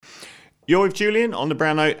You're with Julian on the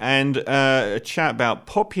Brown Note and a chat about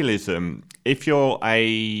populism. If you're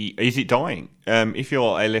is it dying? If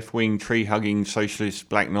you're a left-wing, tree-hugging, socialist,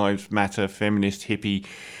 Black Lives Matter, feminist, hippie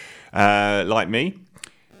like me,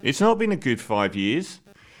 it's not been a good 5 years.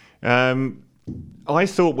 I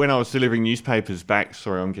thought when I was delivering newspapers back,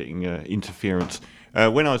 sorry, I'm getting interference.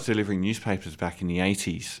 When I was delivering newspapers back in the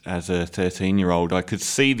 80s as a 13-year-old, I could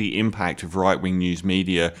see the impact of right-wing news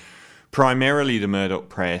media, primarily the Murdoch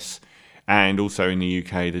press, and also in the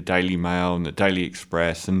UK, the Daily Mail and the Daily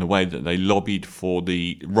Express, and the way that they lobbied for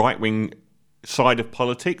the right-wing side of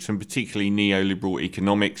politics, and particularly neoliberal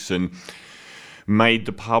economics, and made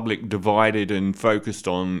the public divided and focused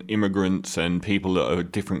on immigrants and people that are a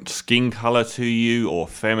different skin colour to you, or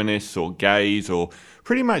feminists, or gays, or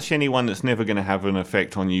pretty much anyone that's never going to have an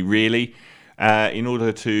effect on you, really, in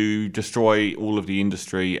order to destroy all of the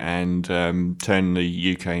industry and turn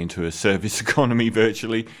the UK into a service economy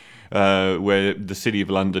virtually. Where the City of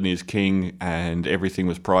London is king and everything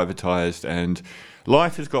was privatised and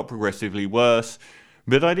life has got progressively worse.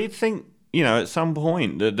 But I did think, at some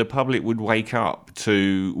point that the public would wake up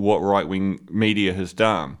to what right-wing media has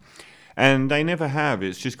done. And they never have.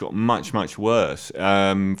 It's just got much, much worse.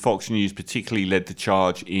 Fox News particularly led the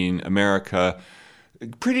charge in America,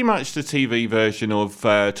 pretty much the TV version of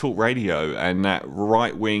talk radio and that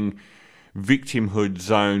right-wing victimhood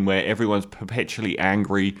zone where everyone's perpetually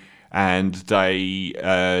angry and they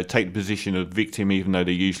take the position of victim, even though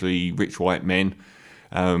they're usually rich white men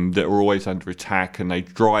that are always under attack, and they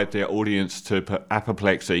drive their audience to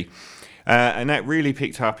apoplexy. And that really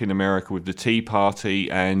picked up in America with the Tea Party,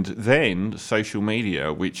 and then social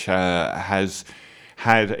media, which has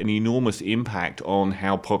had an enormous impact on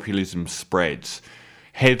how populism spreads.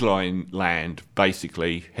 Headline land,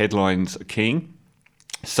 basically. Headlines are king.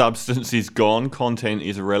 Substance is gone. Content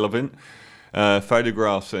is irrelevant.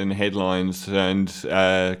 Photographs and headlines and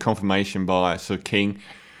confirmation bias are king.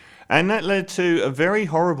 And that led to a very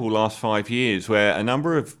horrible last 5 years where a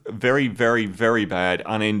number of very, very, very bad,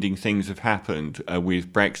 unending things have happened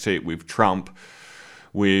with Brexit, with Trump,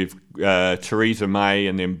 with Theresa May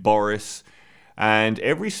and then Boris. And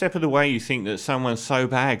every step of the way you think that someone so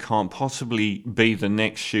bad can't possibly be the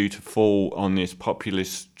next shoe to fall on this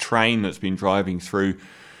populist train that's been driving through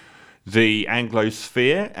the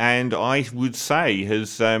Anglosphere, and I would say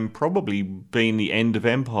has probably been the end of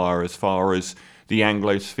empire as far as the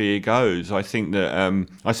Anglosphere goes. I think that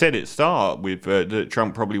I said at the start with that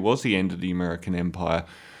Trump probably was the end of the American empire.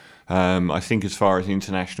 I think as far as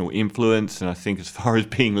international influence and I think as far as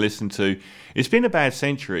being listened to, it's been a bad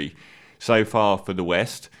century so far for the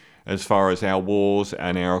West as far as our wars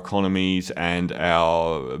and our economies and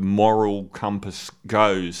our moral compass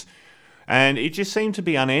goes. And it just seemed to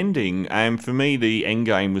be unending. And for me, the end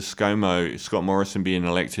game was Scomo, Scott Morrison, being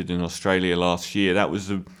elected in Australia last year. That was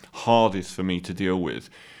the hardest for me to deal with.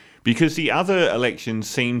 Because the other elections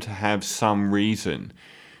seemed to have some reason,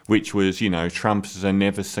 which was, Trump's a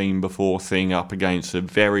never-seen-before thing up against a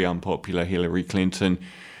very unpopular Hillary Clinton.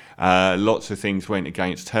 Lots of things went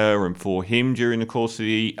against her and for him during the course of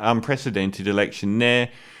the unprecedented election there.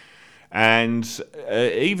 And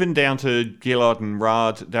even down to Gillard and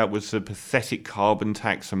Rudd, that was the pathetic carbon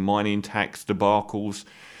tax and mining tax debacles.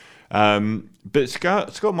 But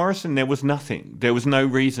Scott Morrison, there was nothing. There was no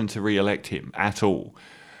reason to re-elect him at all.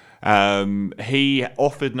 He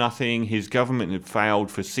offered nothing. His government had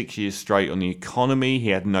failed for 6 years straight on the economy. He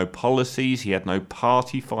had no policies. He had no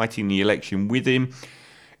party fighting the election with him.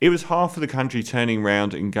 It was half of the country turning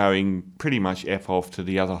around and going pretty much F off to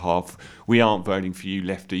the other half. We aren't voting for you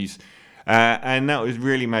lefties. And that was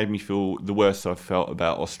really made me feel the worst I've felt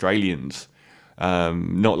about Australians,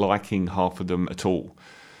 not liking half of them at all,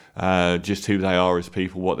 just who they are as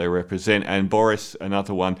people, what they represent. And Boris,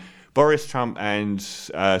 another one. Boris, Trump and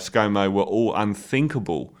Scomo were all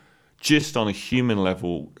unthinkable just on a human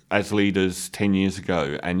level as leaders 10 years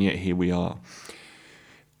ago, and yet here we are.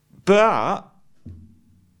 But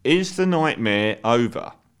is the nightmare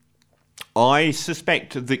over? I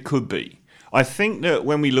suspect that it could be. I think that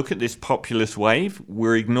when we look at this populist wave,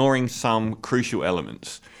 we're ignoring some crucial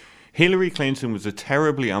elements. Hillary Clinton was a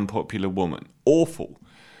terribly unpopular woman. Awful.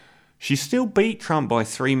 She still beat Trump by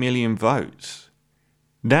 3 million votes.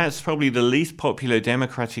 That's probably the least popular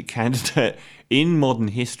Democratic candidate in modern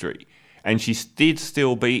history. And she did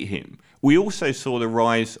still beat him. We also saw the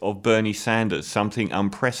rise of Bernie Sanders, something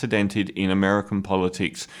unprecedented in American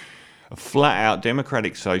politics. A flat-out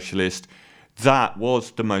Democratic socialist that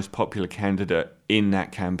was the most popular candidate in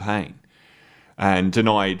that campaign and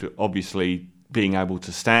denied, obviously, being able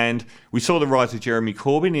to stand. We saw the rise of Jeremy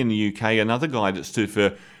Corbyn in the UK, another guy that stood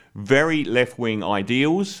for very left-wing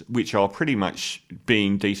ideals, which are pretty much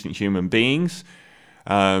being decent human beings.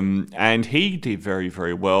 And he did very,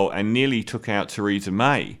 very well and nearly took out Theresa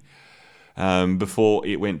May before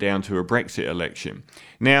it went down to a Brexit election.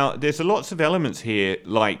 Now, there's lots of elements here,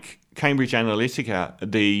 like Cambridge Analytica,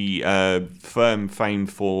 the firm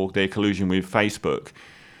famed for their collusion with Facebook,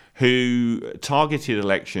 who targeted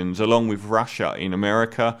elections along with Russia in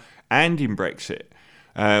America and in Brexit,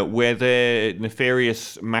 where their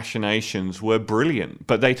nefarious machinations were brilliant,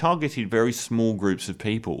 but they targeted very small groups of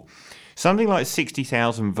people. Something like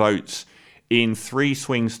 60,000 votes in 3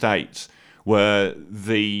 swing states were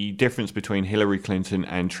the difference between Hillary Clinton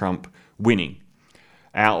and Trump winning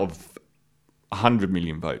out of 100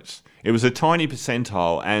 million votes. It was a tiny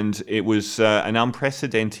percentile, and it was an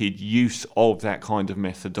unprecedented use of that kind of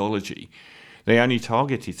methodology. They only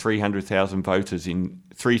targeted 300,000 voters in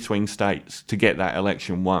 3 swing states to get that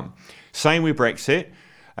election won. Same with Brexit,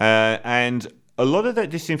 and a lot of that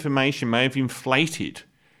disinformation may have inflated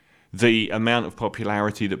the amount of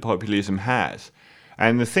popularity that populism has.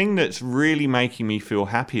 And the thing that's really making me feel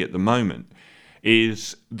happy at the moment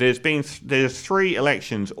is there's 3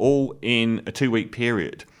 elections all in a 2-week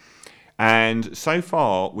period. And so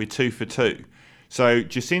far, we're 2 for 2. So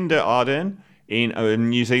Jacinda Ardern in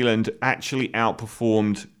New Zealand actually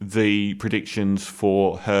outperformed the predictions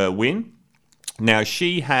for her win. Now,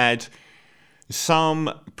 she had some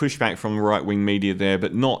pushback from the right-wing media there,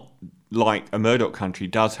 but not like a Murdoch country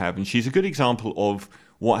does have. And she's a good example of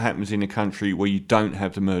what happens in a country where you don't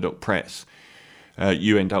have the Murdoch press.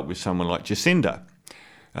 You end up with someone like Jacinda.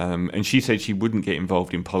 And she said she wouldn't get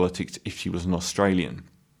involved in politics if she was an Australian.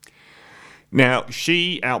 Now,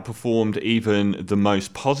 she outperformed even the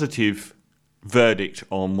most positive verdict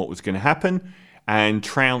on what was going to happen and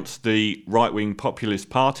trounced the right-wing populist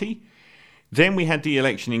party. Then we had the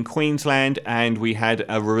election in Queensland, and we had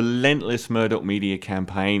a relentless Murdoch media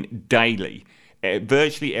campaign daily.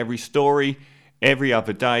 Virtually every story, every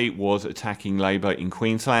other day was attacking Labour in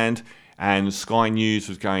Queensland, and Sky News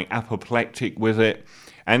was going apoplectic with it.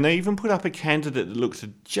 And they even put up a candidate that looks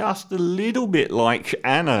just a little bit like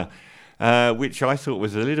Anna, which I thought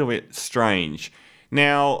was a little bit strange.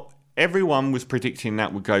 Now, everyone was predicting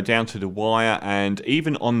that would go down to the wire, and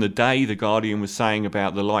even on the day The Guardian was saying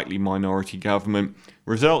about the likely minority government,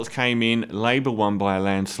 results came in, Labour won by a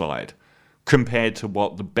landslide compared to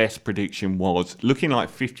what the best prediction was, looking like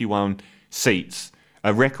 51 seats,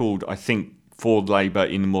 a record, I think, for Labour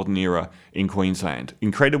in the modern era in Queensland.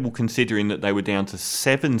 Incredible considering that they were down to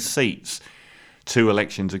 7 seats 2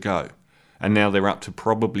 elections ago, and now they're up to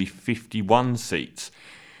probably 51 seats.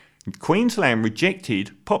 Queensland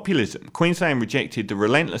rejected populism. Queensland rejected the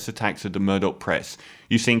relentless attacks of the Murdoch press.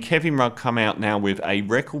 You've seen Kevin Rudd come out now with a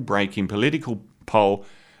record-breaking political poll.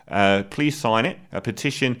 Please sign it, a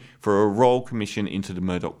petition for a royal commission into the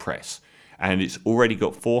Murdoch press. And it's already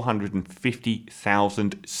got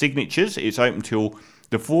 450,000 signatures. It's open till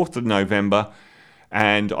the 4th of November.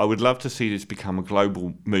 And I would love to see this become a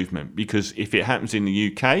global movement, because if it happens in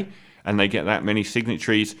the UK and they get that many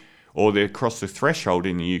signatories, or they cross the threshold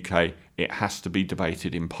in the UK, it has to be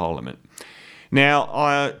debated in Parliament.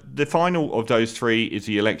 Now, the final of those 3 is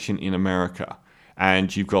the election in America.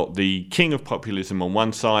 And you've got the king of populism on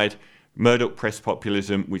one side, Murdoch press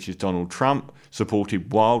populism, which is Donald Trump,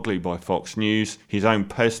 supported wildly by Fox News, his own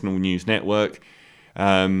personal news network,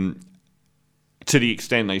 to the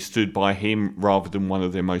extent they stood by him rather than one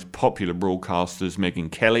of their most popular broadcasters, Megyn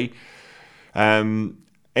Kelly.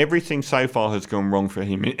 Everything so far has gone wrong for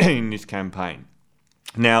him in this campaign.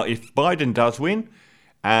 Now, if Biden does win,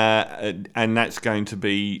 and that's going to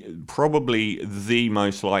be probably the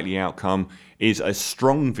most likely outcome, is a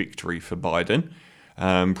strong victory for Biden,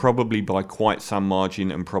 probably by quite some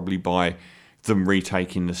margin and probably by them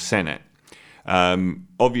retaking the Senate.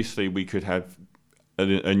 Obviously, we could have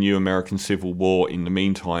a new American civil war in the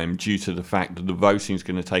meantime due to the fact that the voting is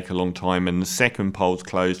going to take a long time, and the second polls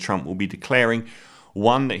close, Trump will be declaring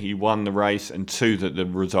 1, that he won the race, and 2, that the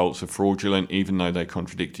results are fraudulent, even though they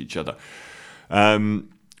contradict each other.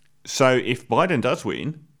 So if Biden does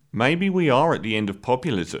win, maybe we are at the end of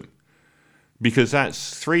populism, because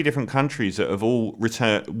that's 3 different countries that will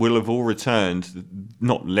have all returned,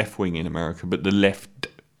 not left-wing in America, but the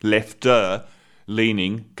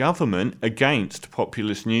lefter-leaning government against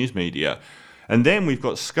populist news media. And then we've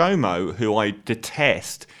got Scomo, who I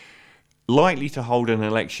detest, likely to hold an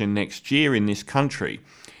election next year in this country.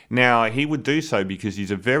 Now, he would do so because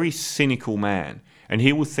he's a very cynical man, and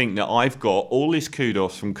he will think that I've got all this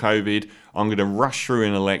kudos from COVID, I'm going to rush through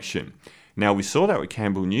an election. Now, we saw that with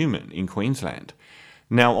Campbell Newman in Queensland.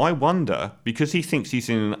 Now, I wonder, because he thinks he's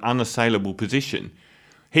in an unassailable position,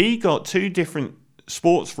 He got two different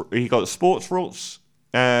he got sports rules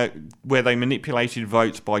where they manipulated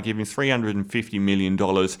votes by giving $350 million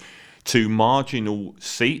to marginal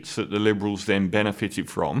seats that the Liberals then benefited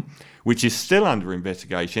from, which is still under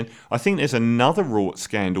investigation. I think there's another rort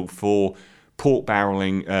scandal for pork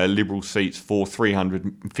barrelling Liberal seats for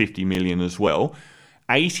 $350 million as well.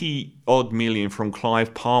 80 odd million from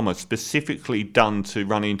Clive Palmer, specifically done to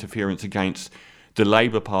run interference against the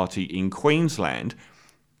Labour Party in Queensland.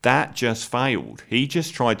 That just failed. He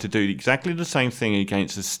just tried to do exactly the same thing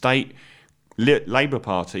against the state Labour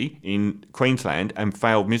Party in Queensland and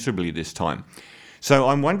failed miserably this time. So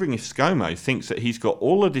I'm wondering if Scomo thinks that he's got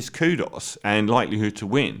all of this kudos and likelihood to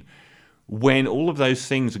win when all of those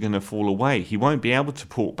things are going to fall away. He won't be able to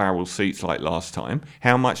pork barrel seats like last time.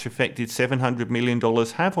 How much effect did $700 million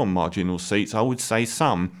have on marginal seats? I would say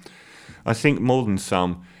some. I think more than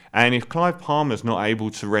some. And if Clive Palmer's not able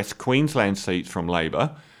to wrest Queensland seats from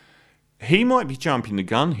Labour, he might be jumping the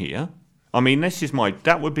gun here. I mean,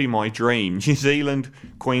 that would be my dream. New Zealand,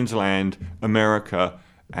 Queensland, America,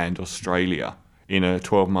 and Australia in a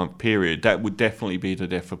 12-month period. That would definitely be the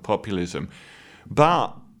death of populism.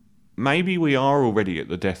 But maybe we are already at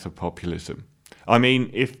the death of populism. I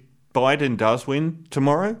mean, if Biden does win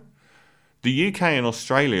tomorrow, the UK and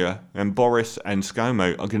Australia and Boris and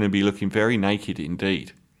Scomo are going to be looking very naked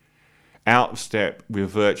indeed. Out of step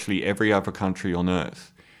with virtually every other country on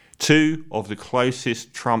earth. Two of the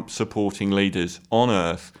closest Trump-supporting leaders on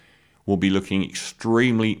earth will be looking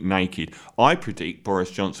extremely naked. I predict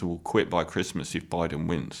Boris Johnson will quit by Christmas if Biden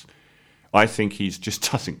wins. I think he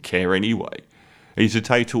just doesn't care anyway. He's a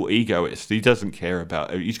total egoist. He doesn't care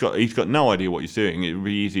about it. He's got no idea what he's doing. It would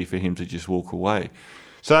be easy for him to just walk away.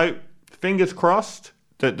 So, fingers crossed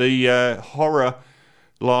that the horror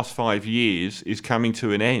last 5 years is coming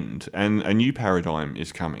to an end and a new paradigm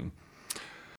is coming.